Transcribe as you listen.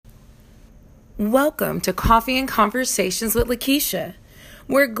Welcome to Coffee and Conversations with Lakeisha.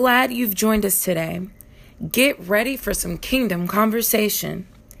 We're glad you've joined us today. Get ready for some kingdom conversation.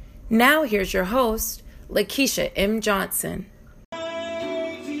 Now here's your host, Lakeisha M. Johnson.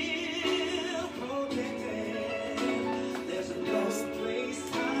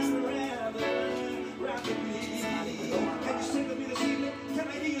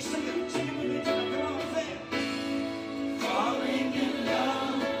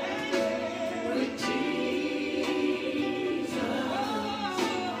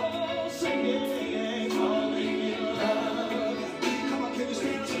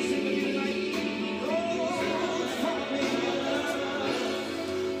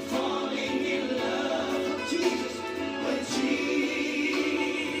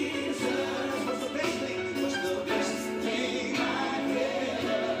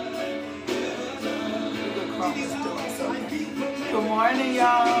 Good morning,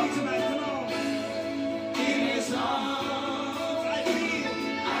 y'all.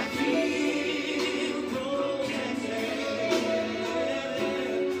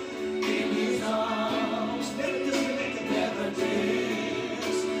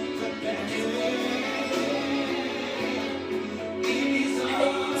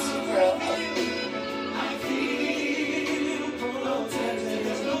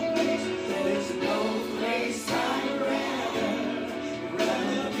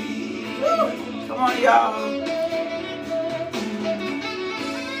 Come on, y'all.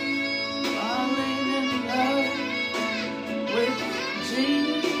 Falling in love with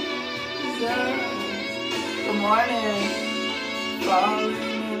Jesus. Good morning. Falling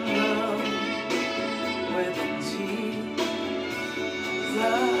in love with Jesus.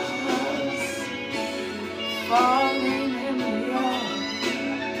 Falling in love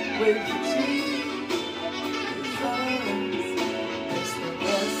with Jesus. It's the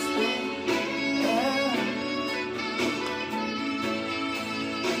best thing.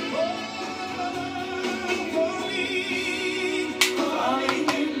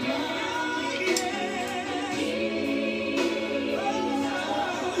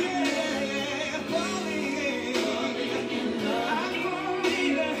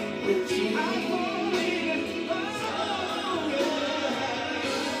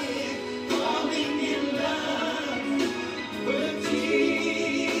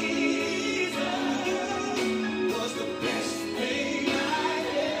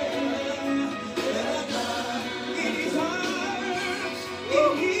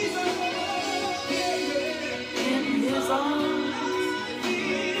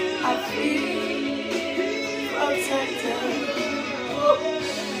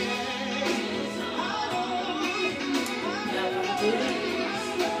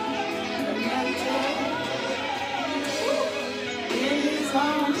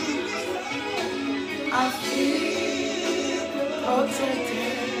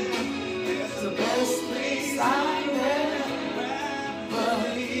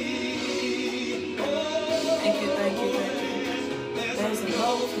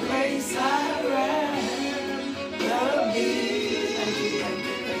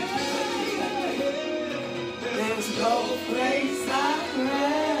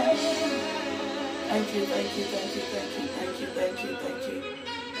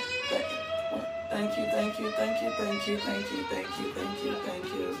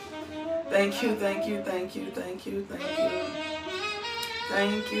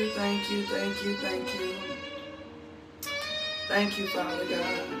 Thank you, Father God.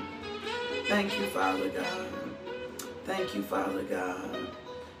 Thank you, Father God. Thank you, Father God.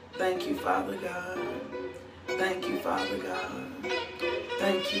 Thank you, Father God. Thank you, Father God.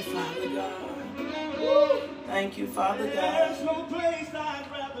 Thank you, Father God. Thank you, Father God.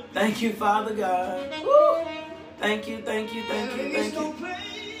 Thank you, Father God. Thank you, thank you, thank you, thank you.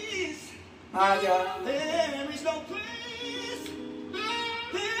 My God. There is no place.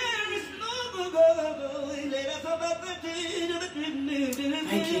 There is no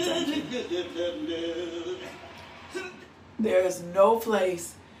Thank you, thank you. There is no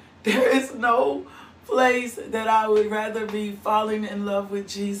place. There is no place that I would rather be falling in love with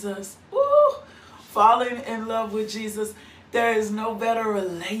Jesus. Woo! Falling in love with Jesus. There is no better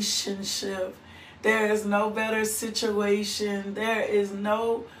relationship. There is no better situation. There is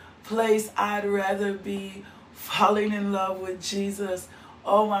no place I'd rather be falling in love with Jesus.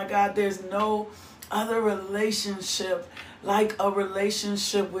 Oh my God, there's no other relationship like a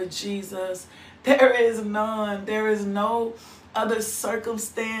relationship with Jesus. There is none. There is no other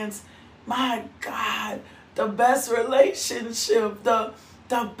circumstance. My God, the best relationship, the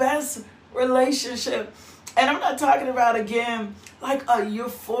best relationship And I'm not talking about, again, like a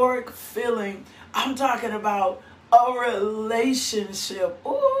euphoric feeling. I'm talking about a relationship.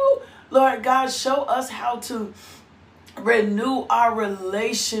 Ooh, Lord God, show us how to renew our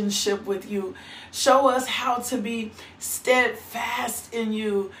relationship with you. Show us how to be steadfast in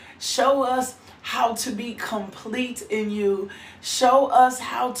you. Show us how to be complete in you. Show us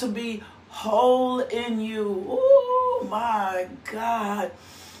how to be whole in you. Oh my God.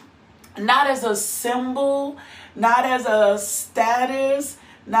 Not as a symbol, not as a status,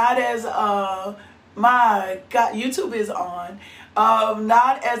 not as my God, YouTube is on.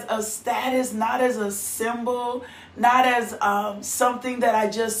 Not as a status, not as a symbol, not as something that I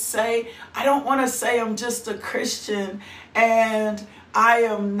just say. I don't want to say I'm just a Christian and I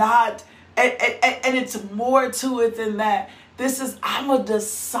am not, and it's more to it than that. I'm a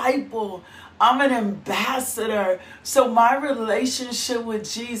disciple. I'm an ambassador. So my relationship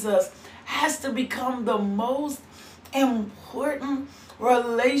with Jesus has to become the most important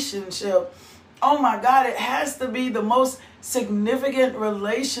relationship. Oh my God, it has to be the most significant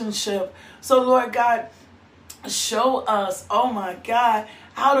relationship. So Lord God, show us, oh my God,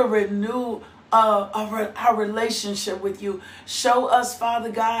 how to renew our relationship with you. Show us,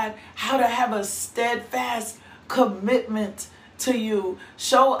 Father God, how to have a steadfast commitment to you.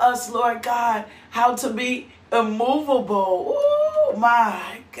 Show us, Lord God, how to be immovable. Oh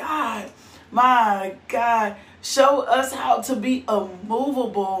my God, my God. Show us how to be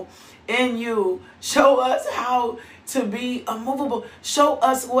immovable in you. Show us how to be immovable. Show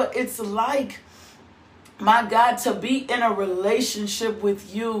us what it's like, my God, to be in a relationship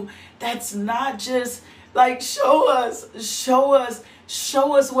with you. That's not just like, show us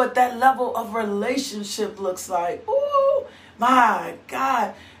what that level of relationship looks like. Oh my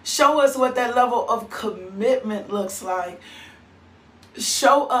God. Show us what that level of commitment looks like.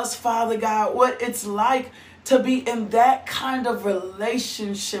 Show us, Father God, what it's like to be in that kind of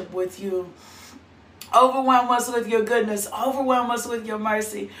relationship with you. Overwhelm us with your goodness. Overwhelm us with your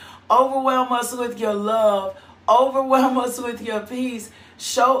mercy. Overwhelm us with your love. Overwhelm us with your peace.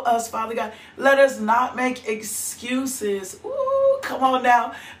 Show us, Father God. Let us not make excuses. Ooh, come on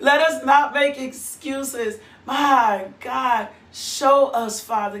now. Let us not make excuses. My God, show us,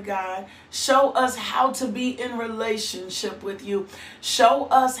 Father God. Show us how to be in relationship with you. Show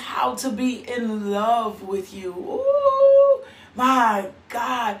us how to be in love with you. Ooh, my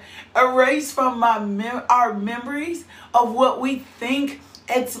God. Erase from our memories of what we think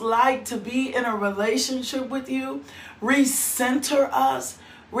it's like to be in a relationship with you. Recenter us,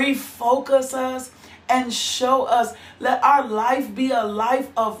 refocus us, and show us. Let our life be a life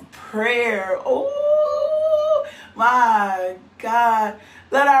of prayer. Oh my God.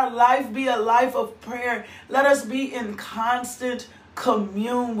 Let our life be a life of prayer. Let us be in constant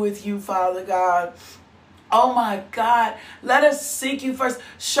commune with you, Father God. Oh my God, let us seek you first.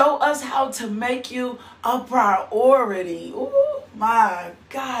 Show us how to make you a priority. Oh my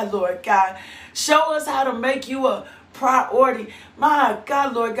God, Lord God. Show us how to make you a priority. My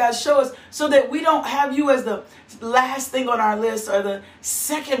God, Lord God, show us so that we don't have you as the last thing on our list or the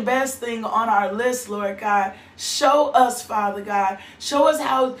second best thing on our list, Lord God. Show us, Father God. Show us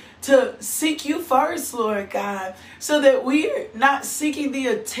how to seek you first, Lord God, so that we're not seeking the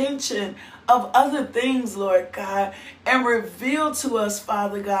attention of other things, Lord God, and reveal to us,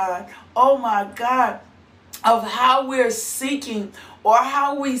 Father God, oh my God, of how we're seeking or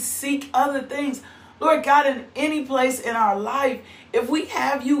how we seek other things. Lord God, in any place in our life, if we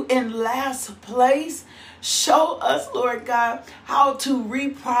have you in last place, show us, Lord God, how to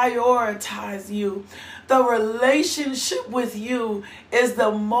reprioritize you. The relationship with you is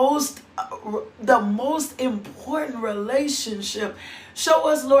the most important relationship. Show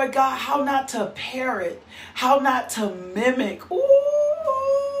us, Lord God, how not to parrot, how not to mimic.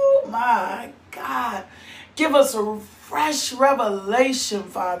 Oh my God. Give us a fresh revelation,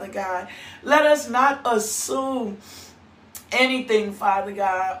 Father God. Let us not assume anything, Father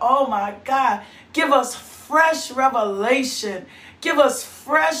God. Oh my God. Give us fresh revelation. Give us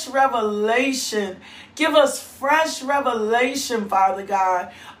fresh revelation. Give us fresh revelation, Father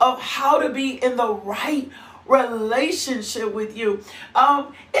God, of how to be in the right relationship with you.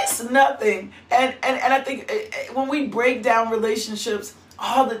 It's nothing. And I think when we break down relationships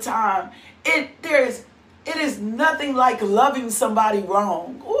all the time, it is nothing like loving somebody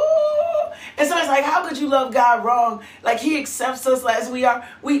wrong. Ooh. And so it's like, how could you love God wrong? Like he accepts us as we are.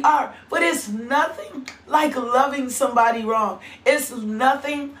 We are. But it's nothing like loving somebody wrong. It's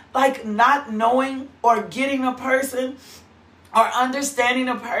nothing like not knowing or getting a person or understanding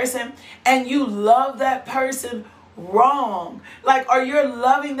a person, and you love that person wrong? Like, are you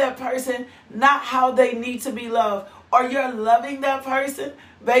loving that person not how they need to be loved? Or you're loving that person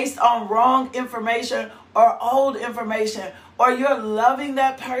based on wrong information or old information? Or you're loving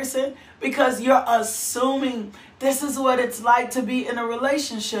that person because you're assuming this is what it's like to be in a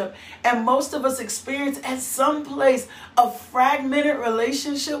relationship. And most of us experience at some place a fragmented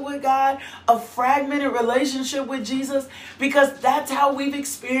relationship with God, a fragmented relationship with Jesus, because that's how we've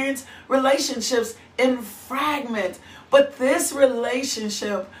experienced relationships, in fragments. But this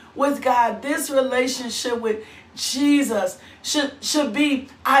relationship with God, this relationship with Jesus should be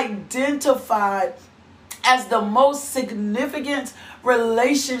identified as the most significant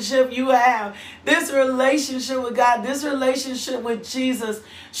relationship you have. This relationship with God, this relationship with Jesus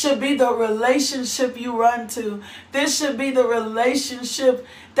should be the relationship you run to. This should be the relationship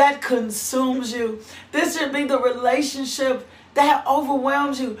that consumes you. This should be the relationship that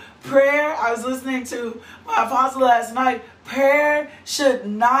overwhelms you. Prayer, I was listening to my apostle last night. Prayer should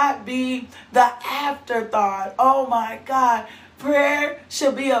not be the afterthought. Oh my God. Prayer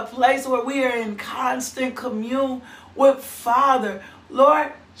should be a place where we are in constant commune with Father.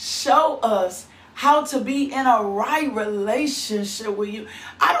 Lord, show us how to be in a right relationship with you.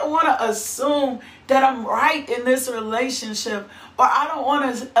 I don't want to assume that I'm right in this relationship, or I don't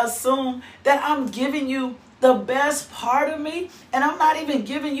want to assume that I'm giving you the best part of me, and I'm not even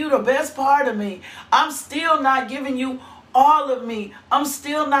giving you the best part of me. I'm still not giving you all of me. I'm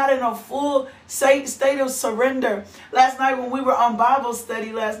still not in a full state of surrender. Last night when we were on Bible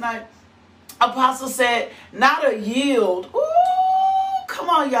study last night, Apostle said, not a yield. Ooh, come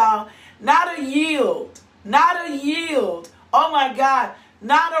on, y'all. Not a yield. Not a yield. Oh my God.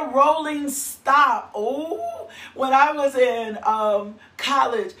 Not a rolling stop. Oh, when I was in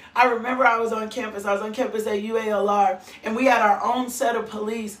college, I remember I was on campus. I was on campus at UALR, and we had our own set of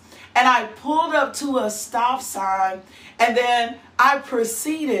police. And I pulled up to a stop sign, and then I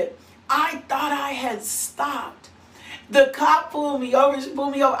proceeded. I thought I had stopped. The cop pulled me over. She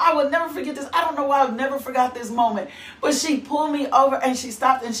pulled me over. I will never forget this. I don't know why I've never forgot this moment. But she pulled me over and she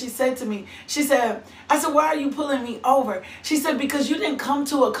stopped and she said to me, I said, why are you pulling me over? She said, because you didn't come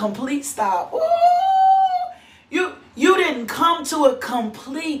to a complete stop. Ooh, you didn't come to a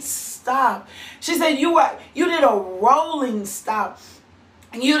complete stop. She said, you did a rolling stop.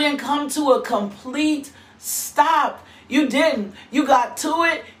 You didn't come to a complete stop. You didn't. You got to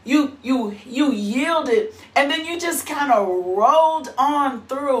it. You yielded. And then you just kind of rolled on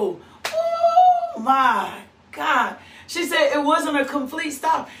through. Oh my God. She said it wasn't a complete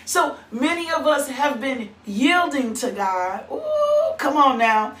stop. So many of us have been yielding to God. Ooh, come on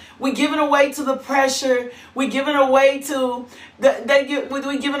now. We're giving away to the pressure. We're giving away to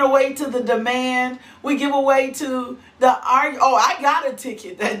we're giving away to the demand. We give away to the I got a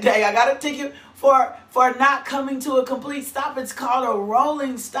ticket that day. I got a ticket for not coming to a complete stop. It's called a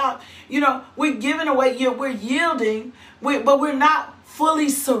rolling stop. We're giving away, we're yielding, but we're not fully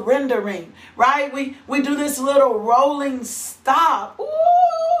surrendering, right? We do this little rolling stop,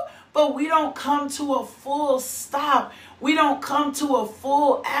 but we don't come to a full stop. We don't come to a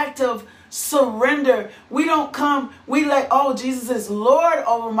full act of surrender. We let, Jesus is Lord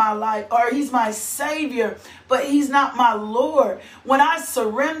over my life, or he's my Savior, but he's not my Lord. When I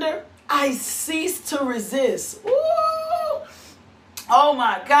surrender, I cease to resist. Ooh. Oh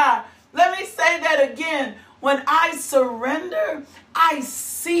my God. Let me say that again. When I surrender, I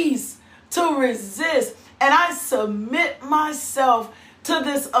cease to resist. And I submit myself to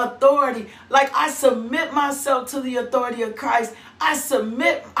this authority. Like I submit myself to the authority of Christ. I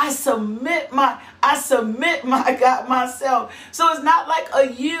submit myself. So it's not like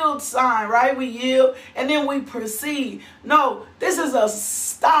a yield sign, right? We yield and then we proceed. No, this is a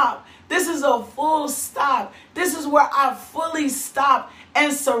stop. This is a full stop. This is where I fully stop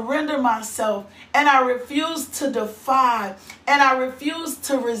and surrender myself. And I refuse to defy. And I refuse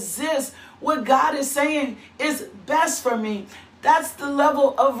to resist what God is saying is best for me. That's the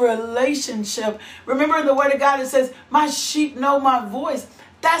level of relationship. Remember in the Word of God, it says, my sheep know my voice.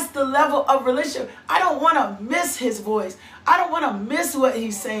 That's the level of relationship. I don't want to miss his voice. I don't want to miss what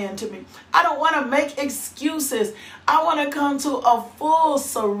he's saying to me. I don't want to make excuses. I want to come to a full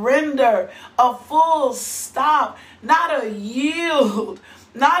surrender, a full stop, not a yield,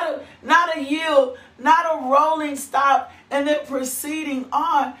 not a yield, not a rolling stop, and then proceeding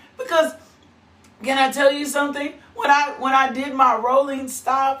on. Because can I tell you something? When I did my rolling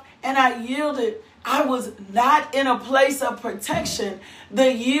stop and I yielded, I was not in a place of protection.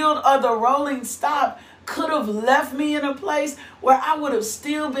 The yield or the rolling stop could have left me in a place where I would have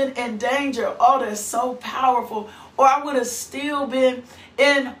still been in danger. Oh, that's so powerful. Or I would have still been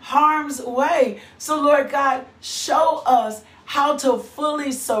in harm's way. So, Lord God, show us how to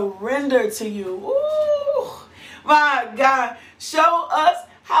fully surrender to you. Ooh, my God, show us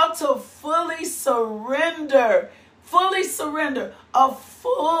how to fully surrender, a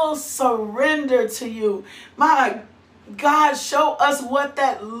full surrender to you. My God, show us what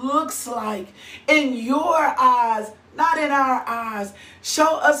that looks like in your eyes, not in our eyes.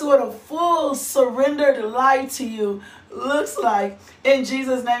 Show us what a full surrendered life to you looks like. In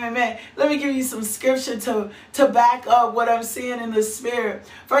Jesus' name, amen. Let me give you some scripture to back up what I'm seeing in the spirit.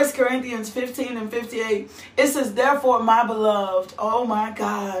 1 Corinthians 15 and 58. It says, therefore, my beloved, oh my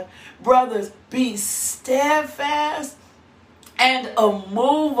God, brothers, be steadfast and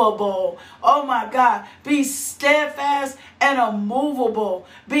immovable. Oh my God. Be steadfast and immovable.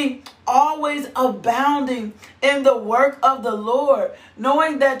 Be always abounding in the work of the Lord,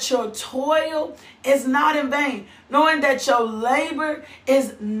 knowing that your toil is not in vain, knowing that your labor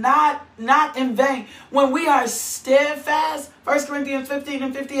is not in vain. When we are steadfast, 1 Corinthians 15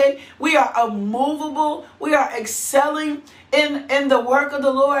 and 58, we are immovable. We are excelling in the work of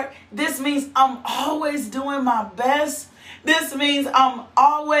the Lord. This means I'm always doing my best. This means I'm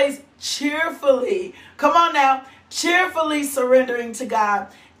always cheerfully, come on now, cheerfully surrendering to God,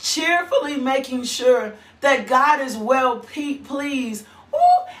 cheerfully making sure that God is well pleased.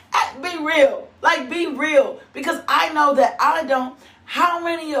 Ooh, be real, be real, because I know that I don't. How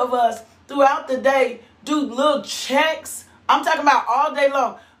many of us throughout the day do little checks? I'm talking about all day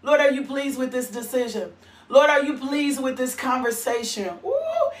long. Lord, are you pleased with this decision? Lord, are you pleased with this conversation? Ooh.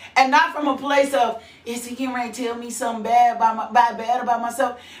 And not from a place of, is he getting ready to tell me something bad about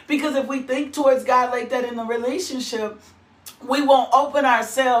myself? Because if we think towards God like that in the relationship, we won't open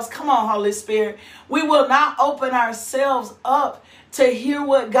ourselves. Come on, Holy Spirit. We will not open ourselves up to hear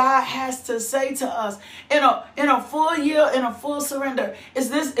what God has to say to us in a full yield, in a full surrender. Is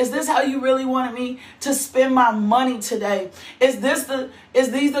this how you really wanted me to spend my money today? Is these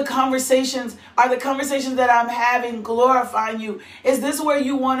the conversations? Are the conversations that I'm having glorifying you? Is this where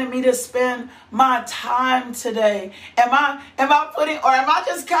you wanted me to spend my time today? Am I putting, or am I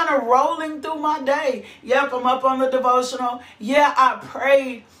just kind of rolling through my day? Yep, I'm up on the devotional. Yeah, I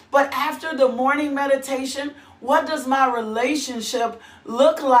prayed. But after the morning meditation, what does my relationship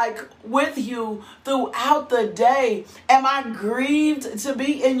look like with you throughout the day? Am I grieved to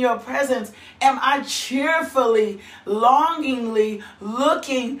be in your presence? Am I cheerfully, longingly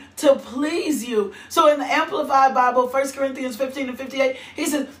looking to please you? So in the Amplified Bible, 1 Corinthians 15 and 58, he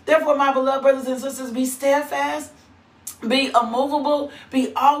says, therefore, my beloved brothers and sisters, be steadfast, be immovable,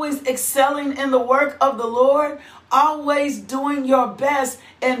 be always excelling in the work of the Lord, always doing your best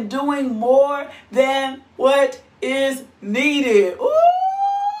and doing more than what is needed.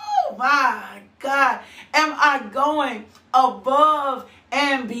 Ooh, my God. Am I going above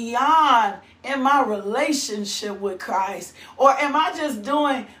and beyond in my relationship with Christ? Or am I just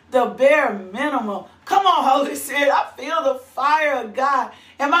doing the bare minimum? Come on, Holy Spirit. I feel the fire of God.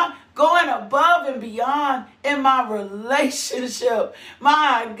 Am I going above and beyond in my relationship?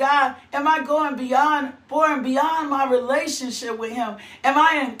 My God, am I going beyond my relationship with him? Am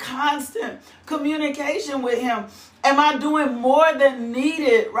I in constant communication with him? Am I doing more than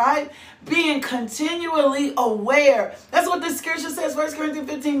needed, right? Being continually aware. That's what the scripture says, 1 Corinthians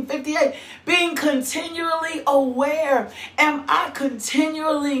 15:58. Being continually aware. Am I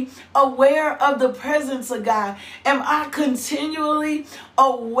continually aware of the presence of God? Am I continually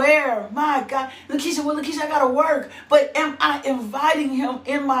aware? My God. Lakeisha, I got to work. But am I inviting him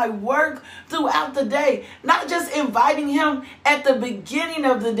in my work throughout the day? Not just inviting him at the beginning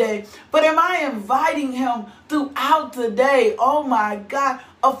of the day, but am I inviting him throughout the day? Oh my God.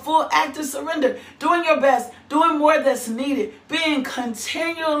 A full act of surrender, doing your best, doing more that's needed, being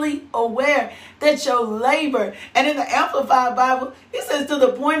continually aware that your labor, and in the Amplified Bible, it says to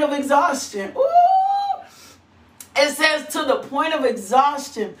the point of exhaustion. Ooh! It says to the point of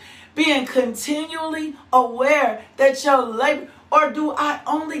exhaustion, being continually aware that your labor, or do I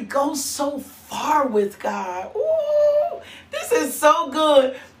only go so far with God? Ooh! This is so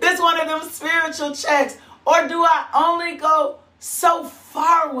good. This is one of them spiritual checks. Or do I only go so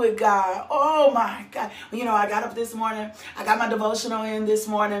far more with God. Oh my God. You know, I got up this morning. I got my devotional in this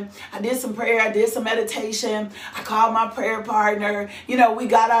morning. I did some prayer. I did some meditation. I called my prayer partner. You know, we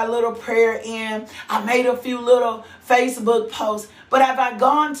got our little prayer in. I made a few little Facebook posts. But have I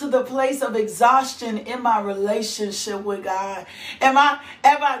gone to the place of exhaustion in my relationship with God? Have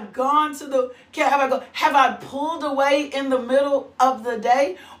I pulled away in the middle of the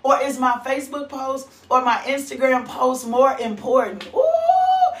day? Or is my Facebook post or my Instagram post more important?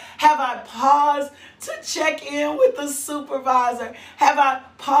 Ooh, have I paused to check in with the supervisor? Have I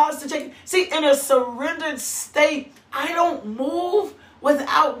paused to check? See, in a surrendered state, I don't move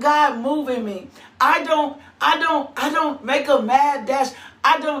without God moving me. I don't make a mad dash.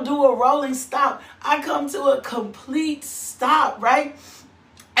 I don't do a rolling stop. I come to a complete stop, right?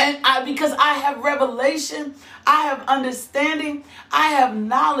 And because I have revelation, I have understanding, I have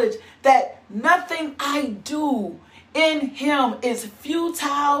knowledge that nothing I do in him is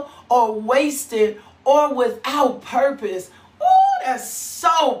futile or wasted or without purpose. Oh, that's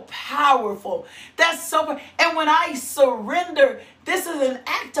so powerful. And when I surrender, this is an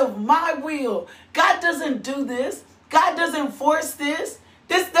act of my will. God doesn't do this. God doesn't force this.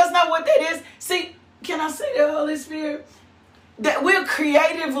 That's not what that is. See, can I say that, Holy Spirit? That we'll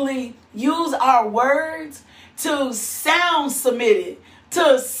creatively use our words to sound submitted,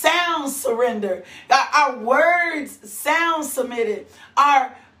 to sound surrender. Our words sound submitted.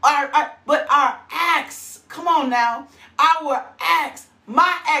 But our acts, come on now, our acts,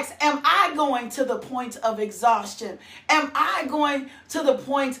 my acts, am I going to the point of exhaustion? Am I going to the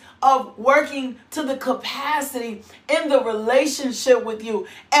point of working to the capacity in the relationship with you?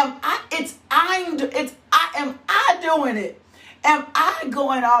 Am I doing it? Am I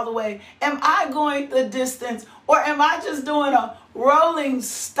going all the way? Am I going the distance? Or am I just doing a rolling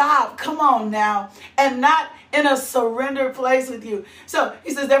stop? Come on now. And not in a surrender place with you. So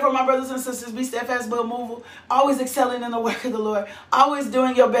he says, therefore, my brothers and sisters, be steadfast, but immovable, always excelling in the work of the Lord, always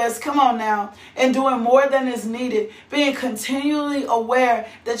doing your best. Come on now. And doing more than is needed, being continually aware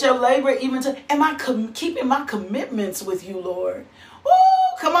that your labor am I keeping my commitments with you, Lord?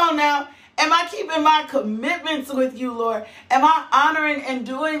 Oh, come on now. Am I keeping my commitments with you, Lord? Am I honoring and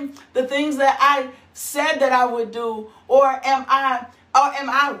doing the things that I said that I would do? Or am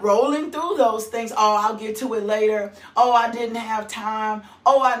I rolling through those things? Oh, I'll get to it later. Oh, I didn't have time.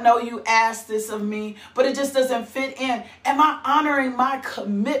 Oh, I know you asked this of me, but it just doesn't fit in. Am I honoring my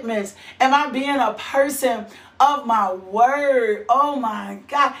commitments? Am I being a person of my word? Oh my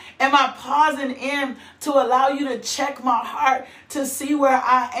God. Am I pausing in to allow you to check my heart to see where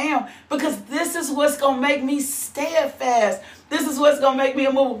I am? Because this is what's going to make me steadfast. This is what's going to make me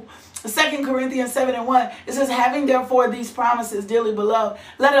move. 2 Corinthians 7:1, it says, having therefore these promises, dearly beloved,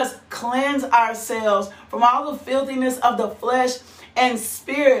 let us cleanse ourselves from all the filthiness of the flesh and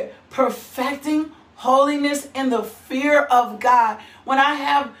spirit, perfecting holiness in the fear of God. When I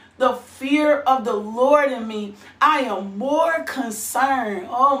have the fear of the Lord in me, I am more concerned.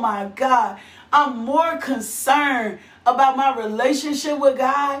 Oh my God. I'm more concerned about my relationship with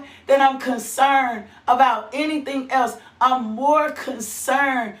God than I'm concerned about anything else. I'm more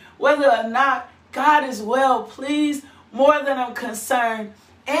concerned whether or not God is well pleased more than I'm concerned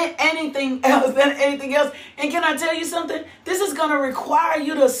anything else. And can I tell you something? This is going to require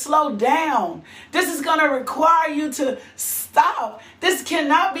you to slow down. This is going to require you to stop. This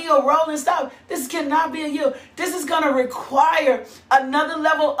cannot be a rolling stop. This cannot be a yield. This is going to require another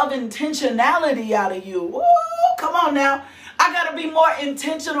level of intentionality out of you. Woo, come on now. I got to be more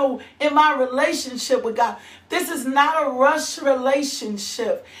intentional in my relationship with God. This is not a rush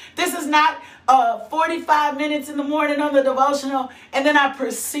relationship. This is not 45 minutes in the morning on the devotional and then I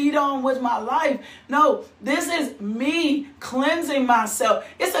proceed on with my life. No, this is me cleansing myself.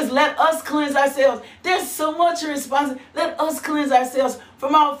 It says, let us cleanse ourselves. There's so much responsibility. Let us cleanse ourselves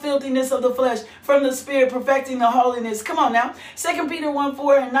from all filthiness of the flesh, from the spirit, perfecting the holiness. Come on now. 2 Peter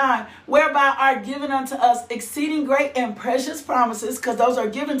 1:4-9, whereby are given unto us exceeding great and precious promises, because those are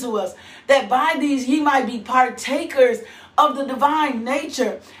given to us, that by these ye might be partakers of the divine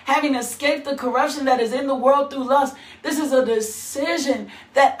nature, having escaped the corruption that is in the world through lust. This is a decision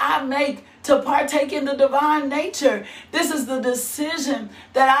that I make to partake in the divine nature. This is the decision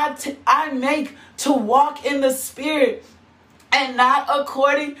that I make to walk in the spirit and not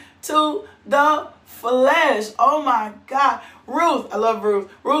according to the flesh. Oh my God. Ruth, I love Ruth.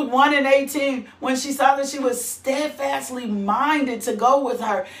 Ruth 1:18, when she saw that she was steadfastly minded to go with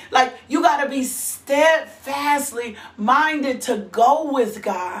her. Like, you got to be steadfastly minded to go with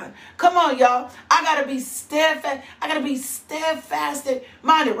God. Come on, y'all. I got to be steadfast. I got to be steadfastly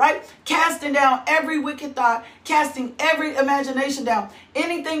minded, right? Casting down every wicked thought, casting every imagination down,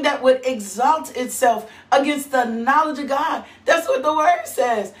 anything that would exalt itself against the knowledge of God. That's what the word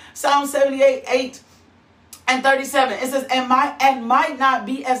says. Psalm 78:8-37. It says, and might not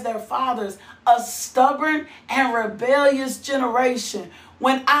be as their fathers, a stubborn and rebellious generation.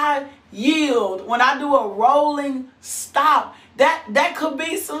 When I yield, when I do a rolling stop, that could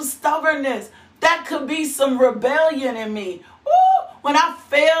be some stubbornness. That could be some rebellion in me. Ooh, when I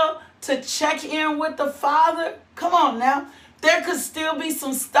fail to check in with the Father, come on now. There could still be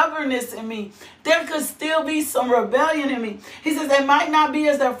some stubbornness in me. There could still be some rebellion in me. He says, they might not be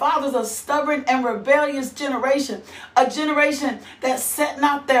as their fathers, a stubborn and rebellious generation. A generation that set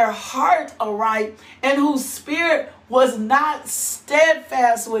not their heart aright and whose spirit was not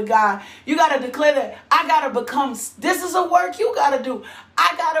steadfast with God. You got to declare that. I got to become, this is a work you got to do.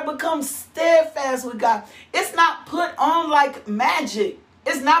 I got to become steadfast with God. It's not put on like magic.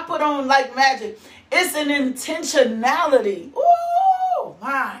 It's not put on like magic. It's an intentionality. Oh,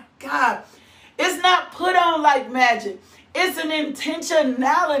 my God. It's not put on like magic. It's an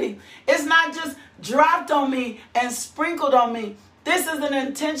intentionality. It's not just dropped on me and sprinkled on me. This is an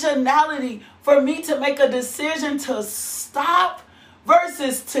intentionality for me to make a decision to stop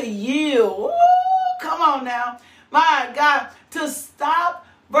versus to yield. Ooh, come on now. My God, to stop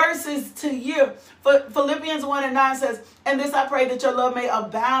versus to yield. Philippians 1:9 says, and this I pray that your love may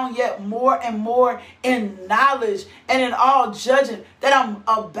abound yet more and more in knowledge and in all judging, that I'm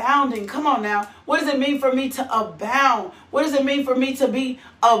abounding. Come on now. What does it mean for me to abound? What does it mean for me to be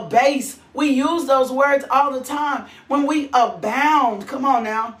abased? We use those words all the time. When we abound, come on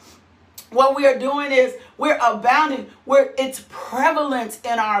now. What we are doing is we're abounding. It's prevalent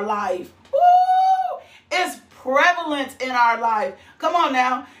in our life. Woo! It's prevalent in our life. Come on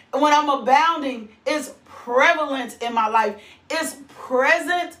now. When I'm abounding, it's prevalent in my life. It's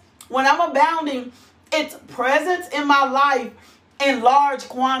present. When I'm abounding, it's present in my life in large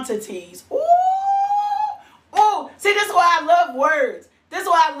quantities. Ooh! Ooh! See, this is why I love words. This is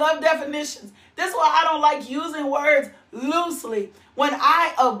why I love definitions. This is why I don't like using words loosely. When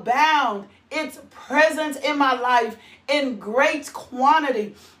I abound, it's present in my life in great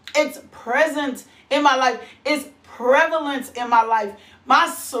quantity. It's present in my life. It's prevalent in my life. My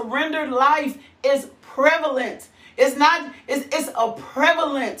surrendered life is prevalent. It's a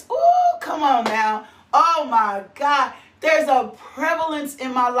prevalent. Ooh, come on now. Oh my God. There's a prevalence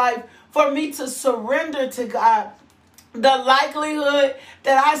in my life for me to surrender to God. The likelihood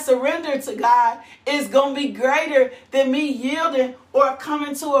that I surrender to God is going to be greater than me yielding or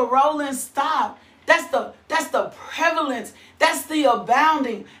coming to a rolling stop. That's the prevalence. That's the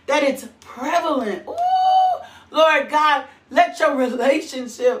abounding. That it's prevalent. Ooh, Lord God, let your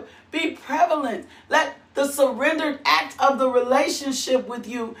relationship be prevalent. Let the surrendered act of the relationship with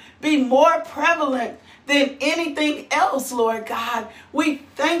you be more prevalent than anything else, Lord God. We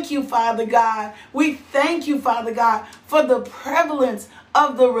thank you, Father God. We thank you, Father God, for the prevalence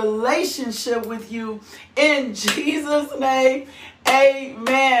of the relationship with you. In Jesus' name,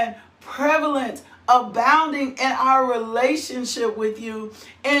 amen. Prevalent, abounding in our relationship with you.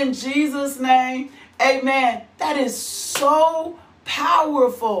 In Jesus' name, amen. That is so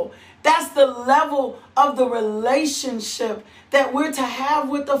powerful. That's the level of the relationship that we're to have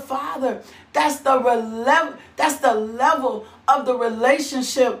with the Father. That's the level of the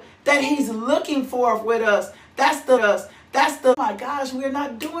relationship that he's looking for with us. Oh my gosh, we're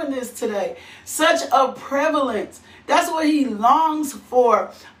not doing this today. Such a prevalence. That's what he longs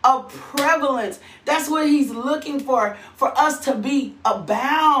for, a prevalence. That's what he's looking for us to be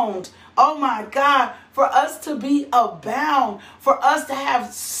abound. Oh my God, for us to be abound, for us to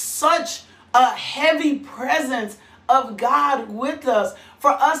have such a heavy presence of God with us,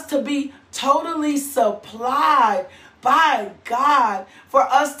 for us to be totally supplied by God, for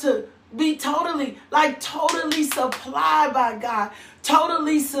us to be totally supplied by God,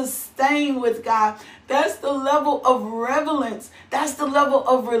 totally sustained with God. That's the level of relevance. That's the level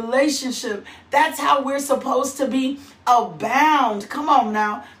of relationship. That's how we're supposed to be abound. Come on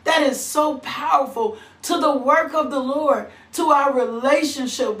now. That is so powerful to the work of the Lord, to our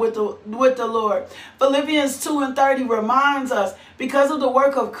relationship with the Lord. Philippians 2:30 reminds us, because of the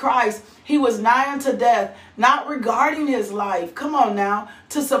work of Christ, he was nigh unto death, not regarding his life. Come on now.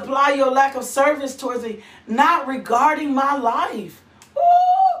 To supply your lack of service towards me, not regarding my life.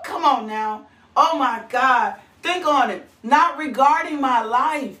 Ooh, come on now. Oh my God. Think on it. Not regarding my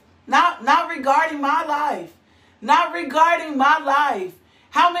life. Not regarding my life. Not regarding my life.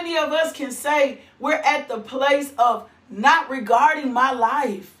 How many of us can say we're at the place of not regarding my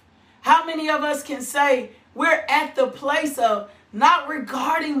life? How many of us can say we're at the place of not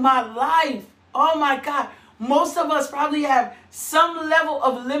regarding my life? Oh my God. Most of us probably have some level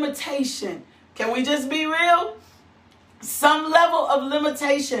of limitation. Can we just be real? Some level of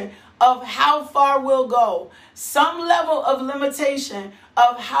limitation of how far we'll go. Some level of limitation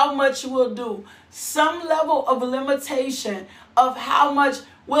of how much we'll do. Some level of limitation of how much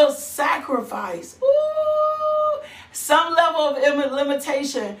we'll sacrifice. Ooh. Some level of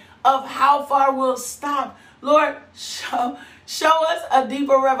limitation of how far we'll stop. Lord, show us a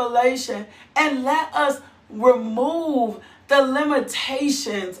deeper revelation and let us remove the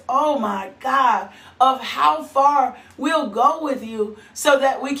limitations, oh my God, of how far we'll go with you so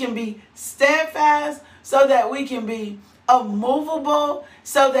that we can be steadfast, so that we can be immovable,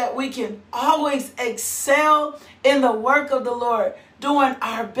 so that we can always excel in the work of the Lord, doing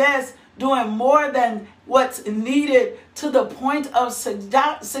our best, doing more than what's needed to the point of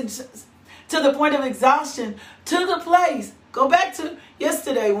exhaustion, to the place. Go back to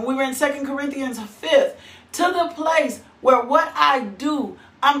yesterday when we were in 2 Corinthians 5th, to the place where what I do,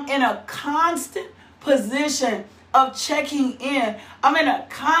 I'm in a constant position of checking in. I'm in a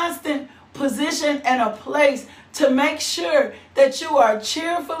constant position and a place to make sure that you are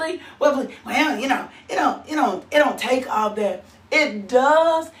cheerfully, well, it don't take all that. It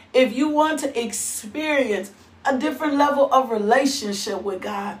does if you want to experience a different level of relationship with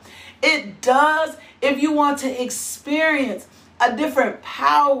God. It does if you want to experience a different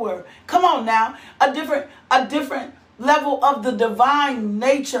power. Come on now, a different level of the divine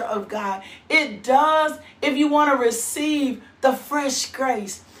nature of God. It does if you want to receive the fresh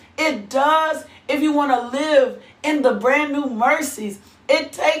grace. It does if you want to live in the brand new mercies.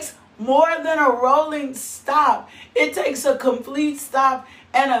 It takes more than a rolling stop. It takes a complete stop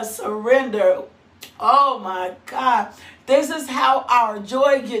and a surrender. Oh my God. This is how our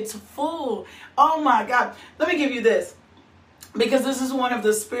joy gets full. Oh my God. Let me give you this, because this is one of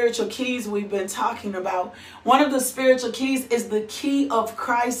the spiritual keys we've been talking about. One of the spiritual keys is the key of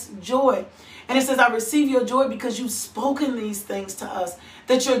Christ's joy. And it says, I receive your joy because you've spoken these things to us,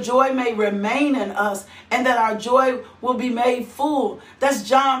 that your joy may remain in us and that our joy will be made full. That's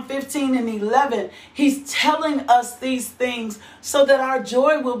John 15:11. He's telling us these things so that our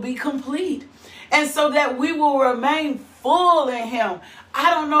joy will be complete and so that we will remain full in him. I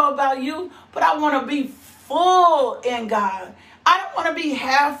don't know about you, but I want to be full in God. I don't want to be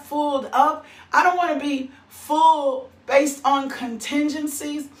half filled up. I don't want to be full based on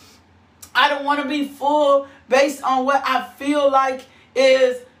contingencies. I don't want to be full based on what I feel like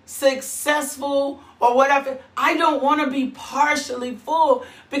is successful or whatever. I don't want to be partially full,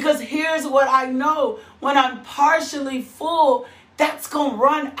 because here's what I know. When I'm partially full, that's going to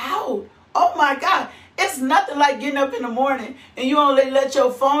run out. Oh my God. It's nothing like getting up in the morning and you only let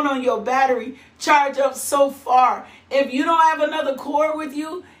your phone on your battery charge up so far. If you don't have another cord with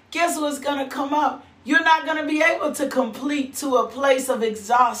you, guess what's going to come up? You're not going to be able to complete to a place of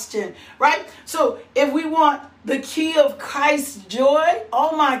exhaustion, right? So if we want the key of Christ's joy,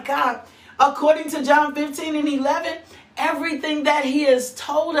 oh my God, according to John 15:11, everything that he has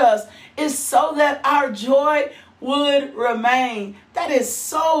told us is so that our joy would remain. That is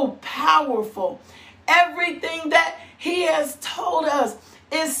so powerful. Everything that he has told us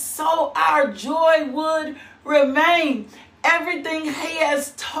is so our joy would remain. Everything he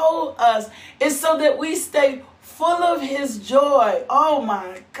has told us is so that we stay full of his joy. Oh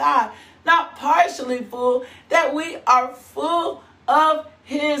my God. Not partially full, that we are full of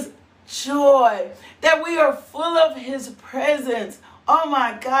his joy. That we are full of his presence. Oh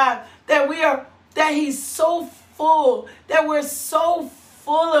my God. That he's so full, that we're so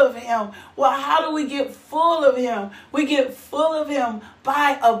full of him. Well, how do we get full of him? We get full of him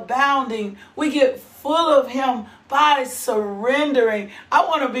by abounding. We get full of him by surrendering. I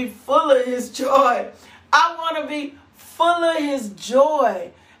want to be full of his joy. I want to be full of his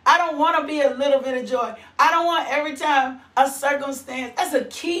joy. I don't want to be a little bit of joy. I don't want every time a circumstance. That's a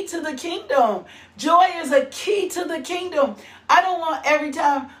key to the kingdom. Joy is a key to the kingdom. I don't want every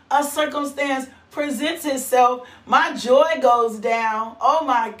time a circumstance presents itself, my joy goes down. Oh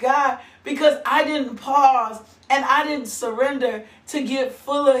my God, because I didn't pause and I didn't surrender to get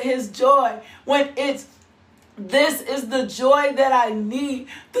full of his joy. This is the joy that I need.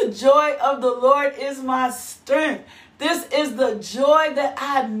 The joy of the Lord is my strength. This is the joy that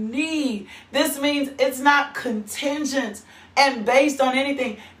I need. This means it's not contingent and based on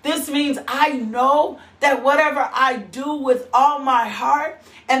anything. This means I know that whatever I do with all my heart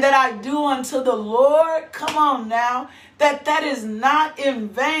and that I do unto the Lord, come on now, that is not in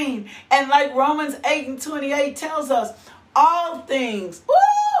vain. And like Romans 8:28 tells us, all things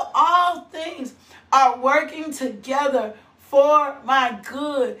are working together for my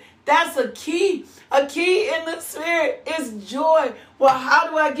good. That's a key. A key in the Spirit is joy. Well, how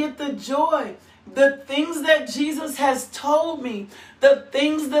do I get the joy? The things that Jesus has told me, the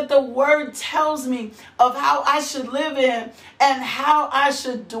things that the Word tells me of how I should live in and how I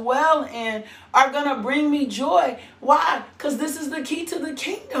should dwell in are going to bring me joy. Why? Because this is the key to the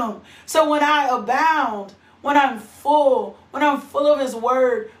kingdom. So when I abound, when I'm full of His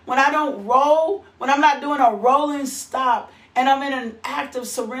Word, when I don't roll, when I'm not doing a rolling stop and I'm in an act of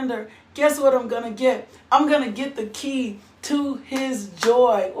surrender, guess what I'm going to get? I'm going to get the key to His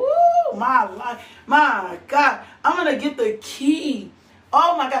joy. Ooh, my life. My God. I'm going to get the key.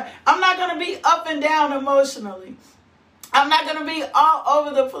 Oh my God. I'm not going to be up and down emotionally. I'm not going to be all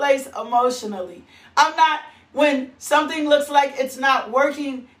over the place emotionally. I'm not, when something looks like it's not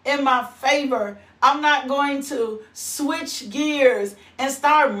working in my favor, I'm not going to switch gears and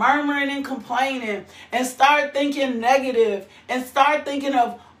start murmuring and complaining and start thinking negative and start thinking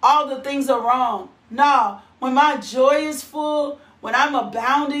of all the things are wrong. No, when my joy is full, when I'm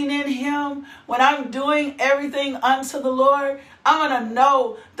abounding in Him, when I'm doing everything unto the Lord, I'm going to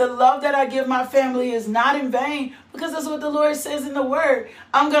know the love that I give my family is not in vain, because that's what the Lord says in the Word.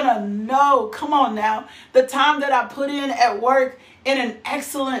 I'm going to know, come on now, the time that I put in at work in an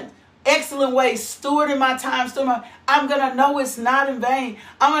excellent way, stewarding my time, I'm going to know it's not in vain.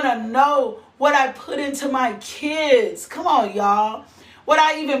 I'm going to know what I put into my kids. Come on, y'all. What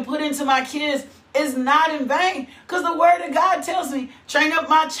I even put into my kids is not in vain, because the Word of God tells me, train up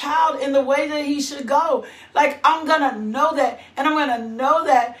my child in the way that he should go. Like, I'm going to know that. And I'm going to know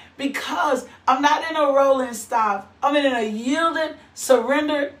that because I'm not in a rolling stop. I'm in a yielded,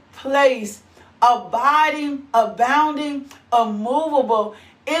 surrendered place, abiding, abounding, immovable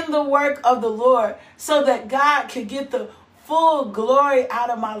in the work of the Lord, so that God can get the full glory out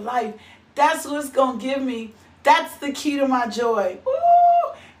of my life. That's what's going to give me. That's the key to my joy.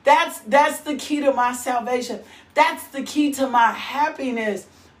 Ooh, that's the key to my salvation. That's the key to my happiness.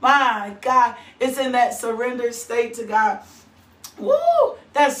 My God, it's in that surrendered state to God. Woo!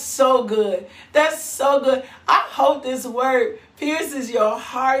 That's so good. That's so good. I hope this word pierces your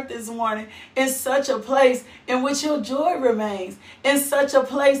heart this morning in such a place in which your joy remains, in such a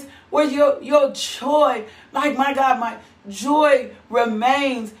place where your joy, like my God, my joy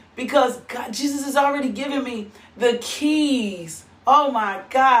remains, because God, Jesus has already given me the keys. Oh my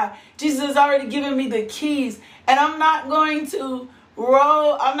God, Jesus has already given me the keys, and I'm not going to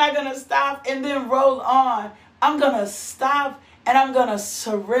roll. I'm not going to stop and then roll on. I'm going to stop and I'm going to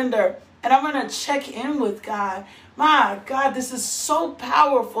surrender, and I'm going to check in with God. My God, this is so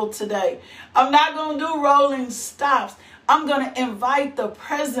powerful today. I'm not going to do rolling stops. I'm going to invite the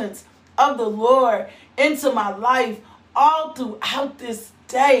presence of the Lord into my life all throughout this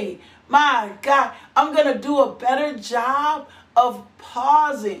day. My God, I'm going to do a better job of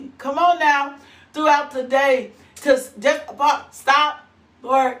pausing. Come on now, throughout the day, to just stop.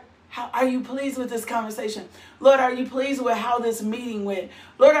 Lord, how are you pleased with this conversation? Lord, are you pleased with how this meeting went?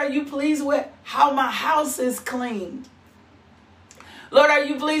 Lord, are you pleased with how my house is cleaned? Lord, are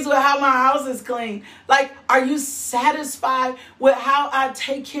you pleased with how my house is clean? Like, are you satisfied with how I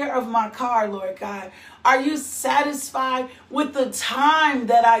take care of my car, Lord God? Are you satisfied with the time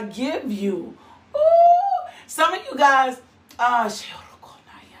that I give you? Ooh, some of you guys, are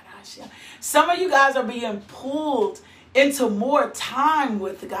being pulled into more time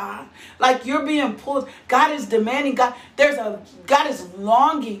with God. Like, you're being pulled. God is demanding. God is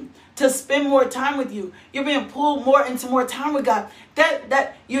longing to spend more time with you. You're being pulled more into more time with God.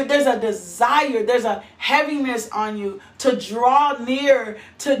 There's a desire, there's a heaviness on you to draw near,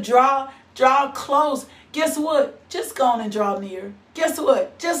 to draw close. Guess what? Just go on and draw near. Guess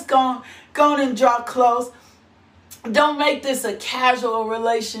what? Just go on and draw close. Don't make this a casual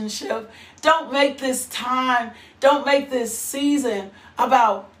relationship. Don't make this time, don't make this season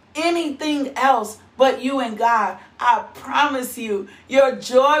about anything else but you and God. I promise you, your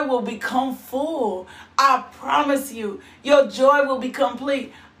joy will become full. I promise you, your joy will be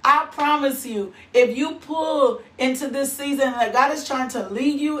complete. I promise you, if you pull into this season that God is trying to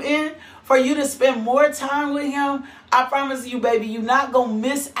lead you in, for you to spend more time with Him, I promise you, baby, you're not going to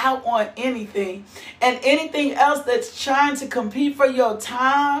miss out on anything. And anything else that's trying to compete for your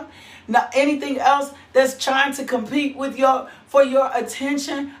time, Not anything else that's trying to compete with for your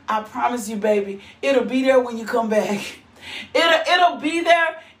attention, I promise you, baby, it'll be there when you come back. It'll be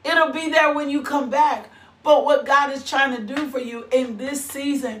there. It'll be there when you come back. But what God is trying to do for you in this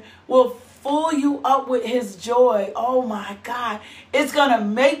season will fill you up with his joy. Oh my God. It's going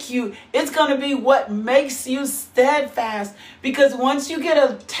to it's going to be what makes you steadfast. Because once you get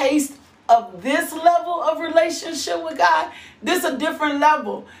a taste of this level of relationship with God, this a different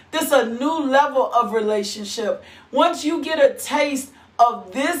level. This a new level of relationship. Once you get a taste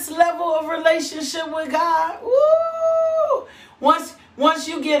of this level of relationship with God, woo! Once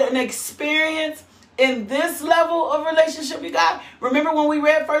you get an experience in this level of relationship with God, remember when we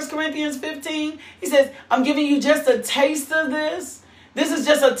read 1 Corinthians 15, he says, I'm giving you just a taste of this. This is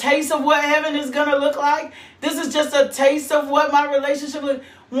just a taste of what heaven is going to look like. This is just a taste of what my relationship is.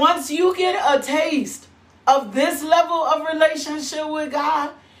 Once you get a taste of this level of relationship with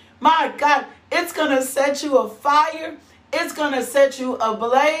God, my God, it's going to set you afire. It's going to set you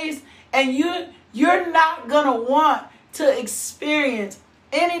ablaze. And you're not going to want to experience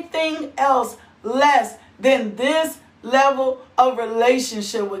anything else less than this level of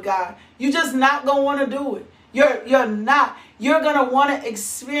relationship with God. You're just not going to want to do it. You're not. You're going to want to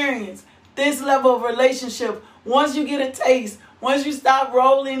experience this level of relationship once you get a taste, once you stop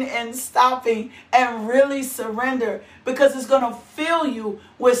rolling and stopping and really surrender, because it's going to fill you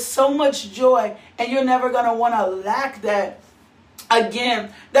with so much joy and you're never going to want to lack that.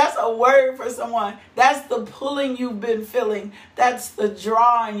 Again, that's a word for someone. That's the pulling you've been feeling. That's the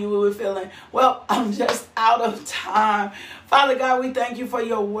drawing you were feeling. Well, I'm just out of time. Father God, we thank you for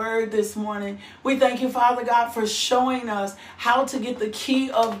your word this morning. We thank you, Father God, for showing us how to get the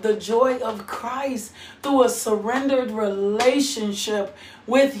key of the joy of Christ through a surrendered relationship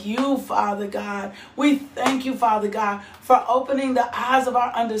with you, Father God. We thank you, Father God, for opening the eyes of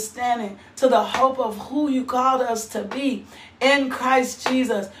our understanding to the hope of who you called us to be in Christ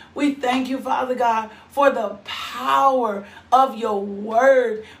Jesus. We thank you, Father God, for the power of your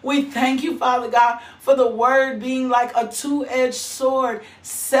word. We thank you, Father God, for the word being like a two-edged sword,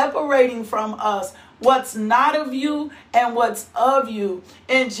 separating from us what's not of you and what's of you.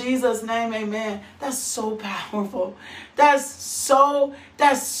 In Jesus' name, amen. That's so powerful. That's such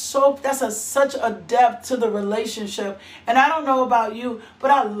a depth to the relationship. And I don't know about you,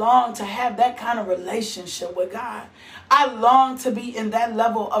 but I long to have that kind of relationship with God. I long to be in that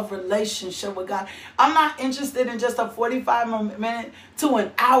level of relationship with God. I'm not interested in just a 45-minute to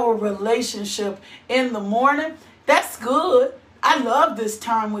an hour relationship in the morning. That's good. I love this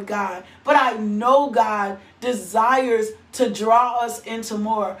time with God, but I know God desires to draw us into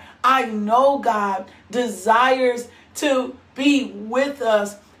more. I know God desires to be with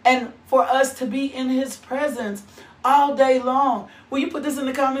us and for us to be in his presence all day long. Will you put this in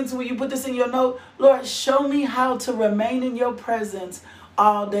the comments? Will you put this in your note? Lord, show me how to remain in your presence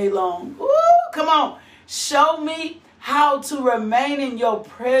all day long. Woo, come on. Show me how to remain in your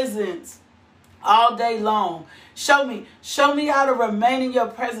presence all day long. Show me how to remain in your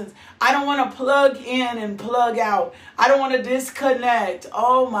presence. I don't want to plug in and plug out. I don't want to disconnect.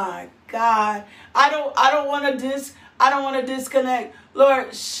 Oh my God. I don't want to disconnect.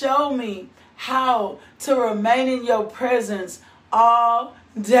 Lord, show me how to remain in your presence all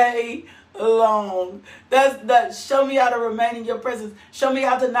day long. Show me how to remain in your presence. Show me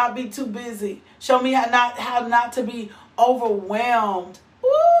how to not be too busy. Show me how not to be overwhelmed.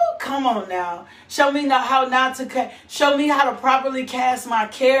 Ooh, come on now. Show me how to properly cast my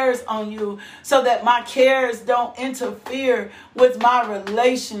cares on you so that my cares don't interfere with my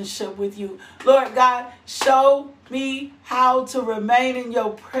relationship with you. Lord God, show me how to remain in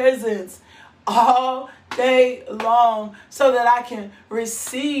your presence all day long so that I can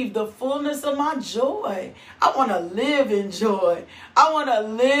receive the fullness of my joy. I want to live in joy. I want to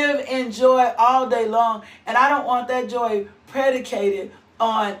live in joy all day long. And I don't want that joy predicated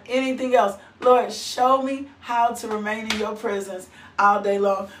on anything else. Lord, show me how to remain in your presence all day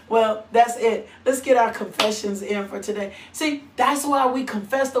long. Well, that's it. Let's get our confessions in for today. See, that's why we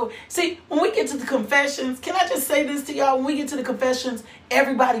confess. See, when we get to the confessions, can I just say this to y'all? When we get to the confessions,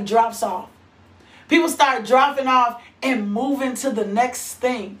 everybody drops off. People start dropping off and moving to the next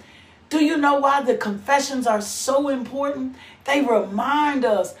thing. Do you know why the confessions are so important? They remind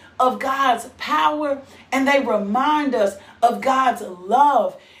us of God's power and they remind us of God's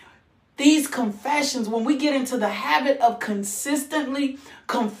love. These confessions, when we get into the habit of consistently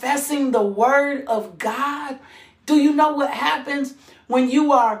confessing the word of God, do you know what happens when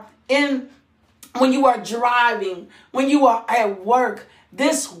you are driving, when you are at work?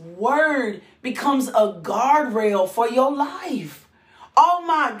 This word becomes a guardrail for your life. Oh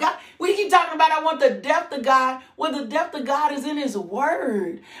my God. We keep talking about I want the depth of God. Well, the depth of God is in his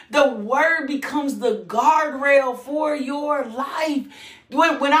word. The word becomes the guardrail for your life.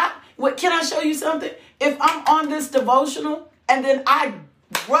 Can I show you something? If I'm on this devotional and then I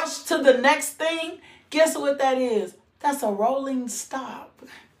rush to the next thing, guess what that is? That's a rolling stop.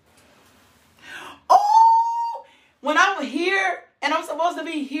 Oh, when I'm here and I'm supposed to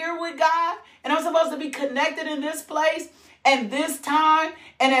be here with God and I'm supposed to be connected in this place and this time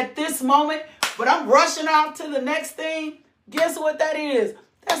and at this moment, but I'm rushing off to the next thing, guess what that is?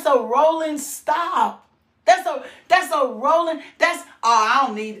 That's a rolling stop. That's a rolling, I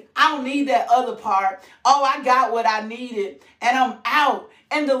don't need that other part. Oh, I got what I needed and I'm out.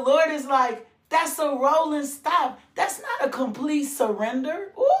 And the Lord is like, that's a rolling stop. That's not a complete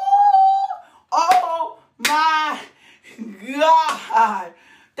surrender. Ooh, oh my God.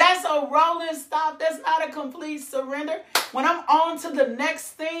 That's a rolling stop. That's not a complete surrender. When I'm on to the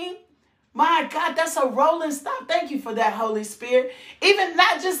next thing, my God, that's a rolling stop. Thank you for that, Holy Spirit. Even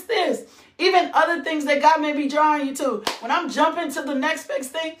not just this, even other things that God may be drawing you to. When I'm jumping to the next big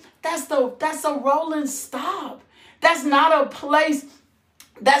thing, that's a rolling stop. That's not a place.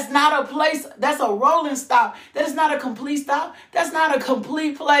 That's not a place. That's a rolling stop. That is not a complete stop. That's not a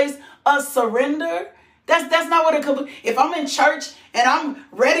complete place of surrender. That's not what a complete. If I'm in church and I'm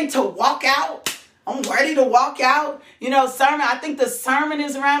ready to walk out, sermon. I think the sermon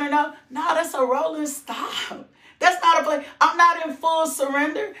is rounding up. No, that's a rolling stop. That's not a place. I'm not in full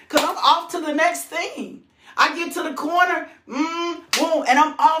surrender because I'm off to the next thing. I get to the corner, boom, and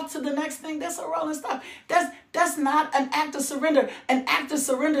I'm off to the next thing. That's a rolling stop. That's not an act of surrender. An act of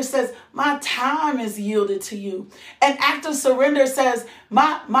surrender says, my time is yielded to you. An act of surrender says,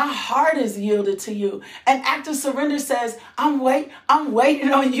 my heart is yielded to you. An act of surrender says, I'm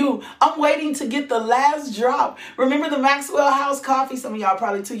waiting on you. I'm waiting to get the last drop. Remember the Maxwell House coffee? Some of y'all are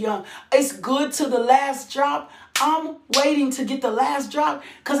probably too young. It's good to the last drop. I'm waiting to get the last drop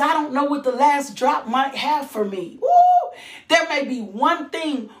because I don't know what the last drop might have for me. Woo! There may be one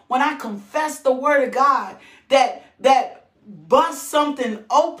thing when I confess the word of God that busts something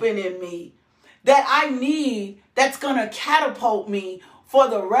open in me that I need, that's going to catapult me for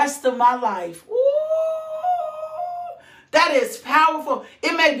the rest of my life. Woo! That is powerful.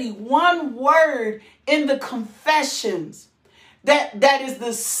 It may be one word in the confessions that is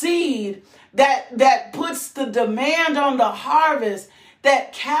the seed that puts the demand on the harvest,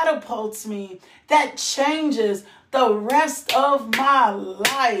 that catapults me, that changes the rest of my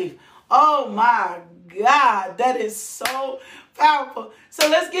life. Oh my God, that is so powerful. So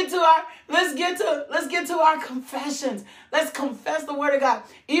let's get to our confessions. Let's confess the word of God.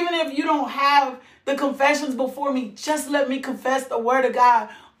 Even if you don't have the confessions before me, just let me confess the word of God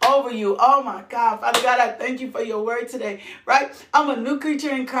over you. Oh my God, Father God, I thank you for your word today, right? I'm a new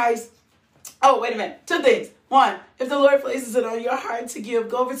creature in Christ. Oh, wait a minute. Two things. One, if the Lord places it on your heart to give,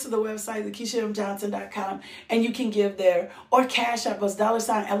 go over to the website, LakeishaMJohnson.com, and you can give there. Or cash up us,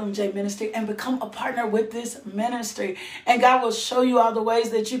 $LMJ Ministry, and become a partner with this ministry. And God will show you all the ways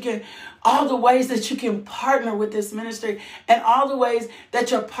that you can partner with this ministry, and all the ways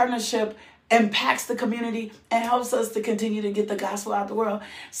that your partnership impacts the community and helps us to continue to get the gospel out the world.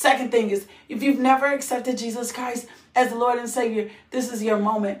 Second thing is, if you've never accepted Jesus Christ as the Lord and Savior, this is your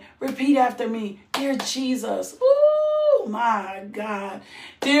moment. Repeat after me. Dear Jesus. Oh my God.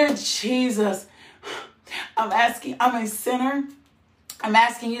 Dear Jesus, I'm a sinner. I'm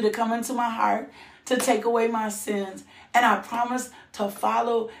asking you to come into my heart to take away my sins. And I promise to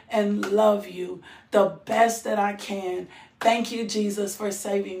follow and love you the best that I can. Thank you, Jesus, for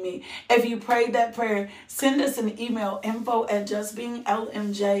saving me. If you prayed that prayer, send us an email,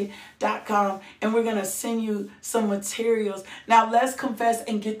 info@justbeinglmj.com, and we're going to send you some materials. Now, let's confess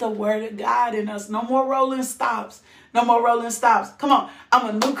and get the word of God in us. No more rolling stops. No more rolling stops. Come on. I'm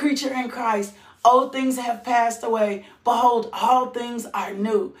a new creature in Christ. Old things have passed away. Behold, all things are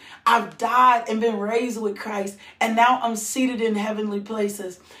new. I've died and been raised with Christ, and now I'm seated in heavenly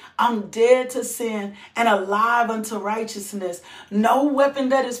places. I'm dead to sin and alive unto righteousness. No weapon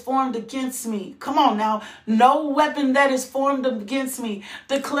that is formed against me. Come on now. No weapon that is formed against me.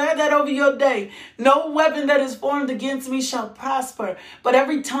 Declare that over your day. No weapon that is formed against me shall prosper. But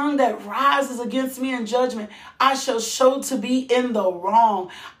every tongue that rises against me in judgment, I shall show to be in the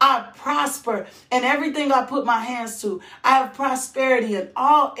wrong. I prosper in everything I put my hands to. I have prosperity in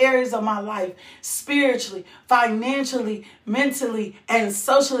all areas of my life, spiritually, financially, mentally, and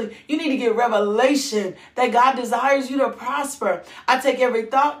socially. You need to get revelation that God desires you to prosper. I take every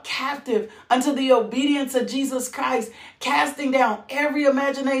thought captive unto the obedience of Jesus Christ, casting down every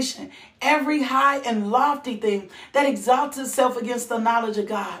imagination, every high and lofty thing that exalts itself against the knowledge of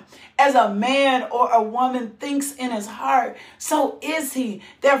God. As a man or a woman thinks in his heart, so is he.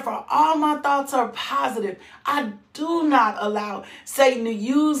 Therefore, all my thoughts are positive. I do not allow Satan to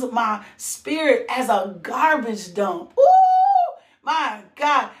use my spirit as a garbage dump. Woo! My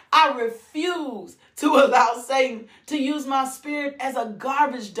God, I refuse to allow Satan to use my spirit as a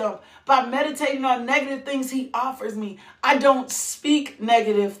garbage dump by meditating on negative things he offers me. I don't speak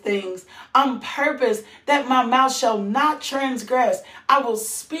negative things on purpose, that my mouth shall not transgress. I will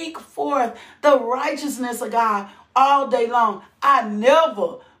speak forth the righteousness of God all day long. I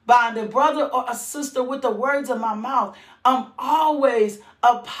never bind a brother or a sister with the words of my mouth. I'm always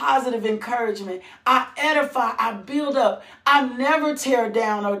a positive encouragement. I edify, I build up. I never tear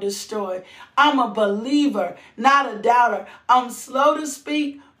down or destroy. I'm a believer, not a doubter. I'm slow to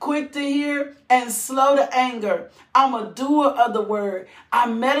speak, quick to hear, and slow to anger. I'm a doer of the word. I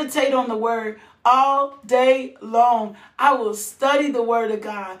meditate on the word all day long. I will study the word of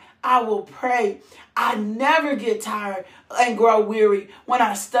God. I will pray. I never get tired and grow weary when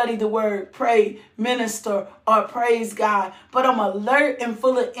I study the word, pray, minister, or praise God. But I'm alert and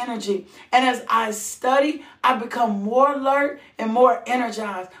full of energy. And as I study, I become more alert and more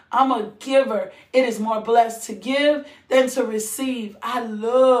energized. I'm a giver. It is more blessed to give than to receive. I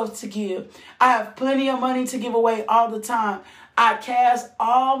love to give. I have plenty of money to give away all the time. I cast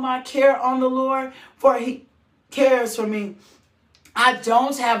all my care on the Lord, for he cares for me. I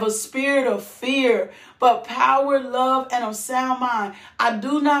don't have a spirit of fear, but power, love, and a sound mind. I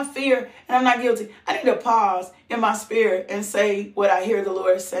do not fear, and I'm not guilty. I need to pause in my spirit and say what I hear the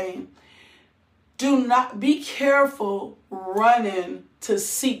Lord saying. Do not be careful running to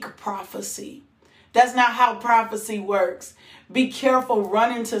seek prophecy. That's not how prophecy works. Be careful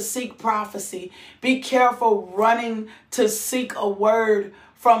running to seek prophecy. Be careful running to seek a word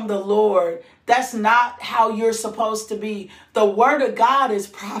from the Lord. That's not how you're supposed to be. The word of God is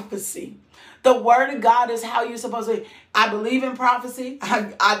prophecy. The word of God is how you're supposed to be. I believe in prophecy.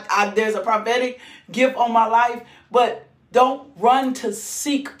 There's a prophetic gift on my life, but don't run to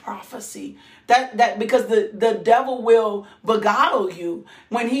seek prophecy. That because the devil will beguile you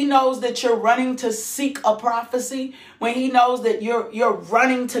when he knows that you're running to seek a prophecy, when he knows that you're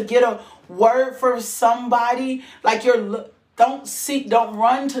running to get a word for somebody, like don't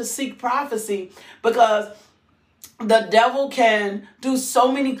run to seek prophecy, because the devil can do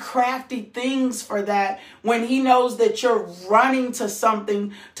so many crafty things for that when he knows that you're running to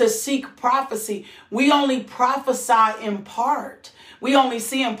something to seek prophecy. We only prophesy in part. We only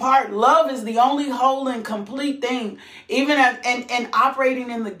see in part. Love is the only whole and complete thing. Even and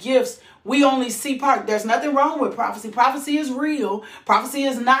operating in the gifts, we only see part. There's nothing wrong with prophecy. Prophecy is real. Prophecy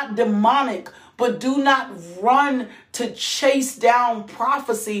is not demonic. But do not run to chase down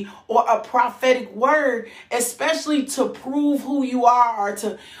prophecy or a prophetic word, especially to prove who you are, or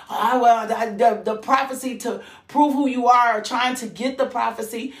to, the prophecy to prove who you are, or trying to get the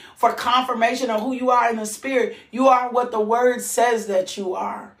prophecy for confirmation of who you are in the spirit. You are what the word says that you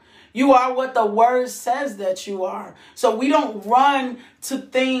are. You are what the word says that you are. So we don't run to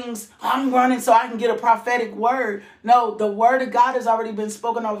things, I'm running so I can get a prophetic word. No, the word of God has already been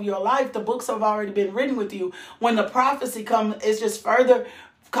spoken over your life. The books have already been written with you. When the prophecy comes, it's just further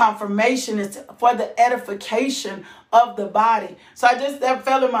confirmation. It's for the edification of the body. So that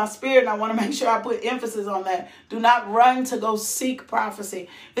fell in my spirit, and I want to make sure I put emphasis on that. Do not run to go seek prophecy.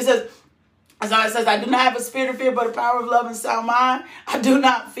 It says, I do not have a spirit of fear, but a power of love and sound mind. I do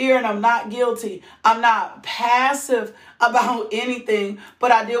not fear, and I'm not guilty. I'm not passive about anything,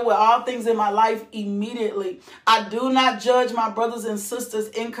 but I deal with all things in my life immediately. I do not judge my brothers and sisters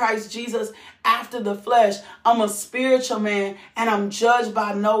in Christ Jesus after the flesh. I'm a spiritual man, and I'm judged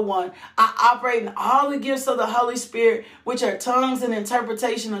by no one. I operate in all the gifts of the Holy Spirit, which are tongues and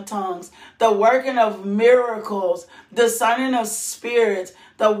interpretation of tongues, the working of miracles, discerning of spirits,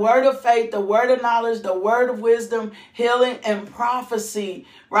 the word of faith, the word of knowledge, the word of wisdom, healing, and prophecy,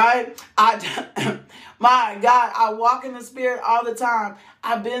 right? My God, I walk in the spirit all the time.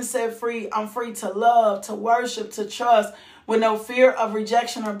 I've been set free. I'm free to love, to worship, to trust, with no fear of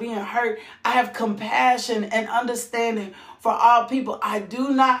rejection or being hurt. I have compassion and understanding for all people. I do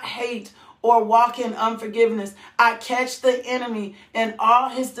not hate or walk in unforgiveness. I catch the enemy in all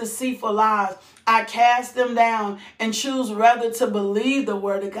his deceitful lies. I cast them down and choose rather to believe the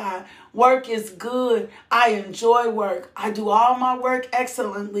word of God. Work is good. I enjoy work. I do all my work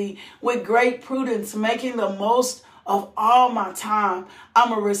excellently with great prudence, making the most of all my time.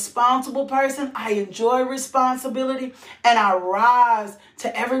 I'm a responsible person. I enjoy responsibility, and I rise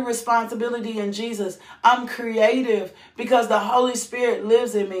to every responsibility in Jesus. I'm creative because the Holy Spirit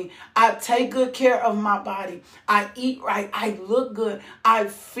lives in me. I take good care of my body. I eat right. I look good. I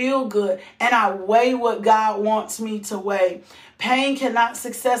feel good. And I weigh what God wants me to weigh. Pain cannot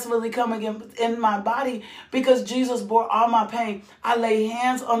successfully come again in my body because Jesus bore all my pain. I lay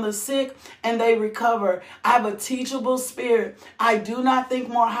hands on the sick and they recover. I have a teachable spirit. I do not think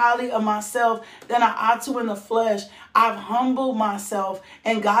more highly of myself than I ought to in the flesh. I've humbled myself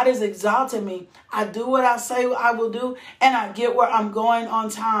and God has exalted me. I do what I say I will do and I get where I'm going on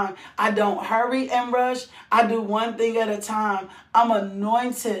time. I don't hurry and rush. I do one thing at a time. I'm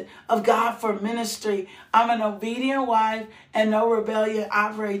anointed of God for ministry. I'm an obedient wife and no rebellion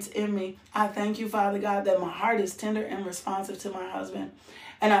operates in me. I thank you, Father God, that my heart is tender and responsive to my husband.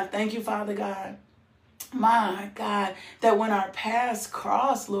 And I thank you, Father God, my God, that when our paths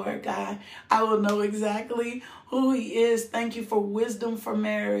cross, Lord God, I will know exactly who he is. Thank you for wisdom for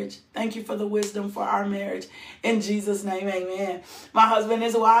marriage. Thank you for the wisdom for our marriage. In Jesus' name, amen. My husband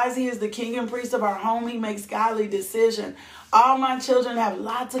is wise. He is the king and priest of our home. He makes godly decisions. All my children have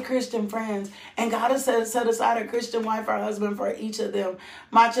lots of Christian friends, and God has set aside a Christian wife or husband for each of them.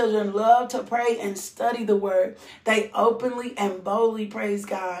 My children love to pray and study the word. They openly and boldly praise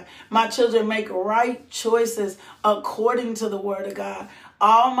God. My children make right choices according to the word of God.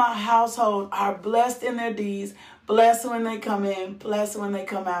 All my household are blessed in their deeds, blessed when they come in, blessed when they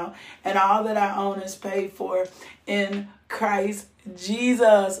come out. And all that I own is paid for in Christ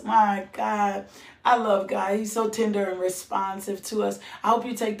Jesus. My God, I love God. He's so tender and responsive to us. I hope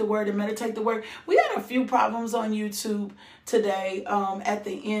you take the word and meditate the word. We had a few problems on YouTube today. At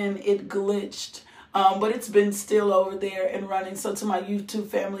the end, it glitched. But it's been still over there and running. So to my YouTube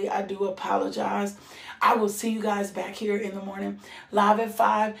family, I do apologize. I will see you guys back here in the morning, live at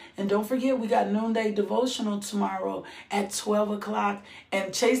 5. And don't forget, we got noonday devotional tomorrow at 12 o'clock.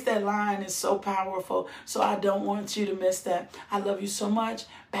 And Chase That Line is so powerful. So I don't want you to miss that. I love you so much.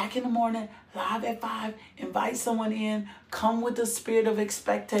 Back in the morning, live at 5. Invite someone in. Come with the spirit of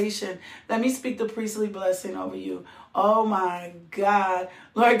expectation. Let me speak the priestly blessing over you. Oh my God.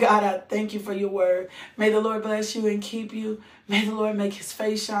 Lord God, I thank you for your word. May the Lord bless you and keep you. May the Lord make his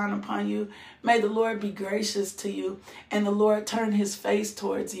face shine upon you. May the Lord be gracious to you. And the Lord turn his face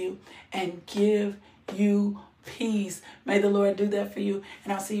towards you and give you peace. May the Lord do that for you.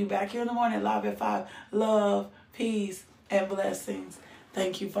 And I'll see you back here in the morning, live at 5. Love, peace, and blessings.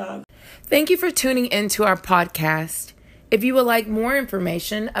 Thank you, Father. Thank you for tuning into our podcast. If you would like more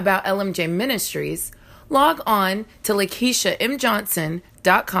information about LMJ Ministries, log on to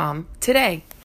LakeishaMJohnson.com today.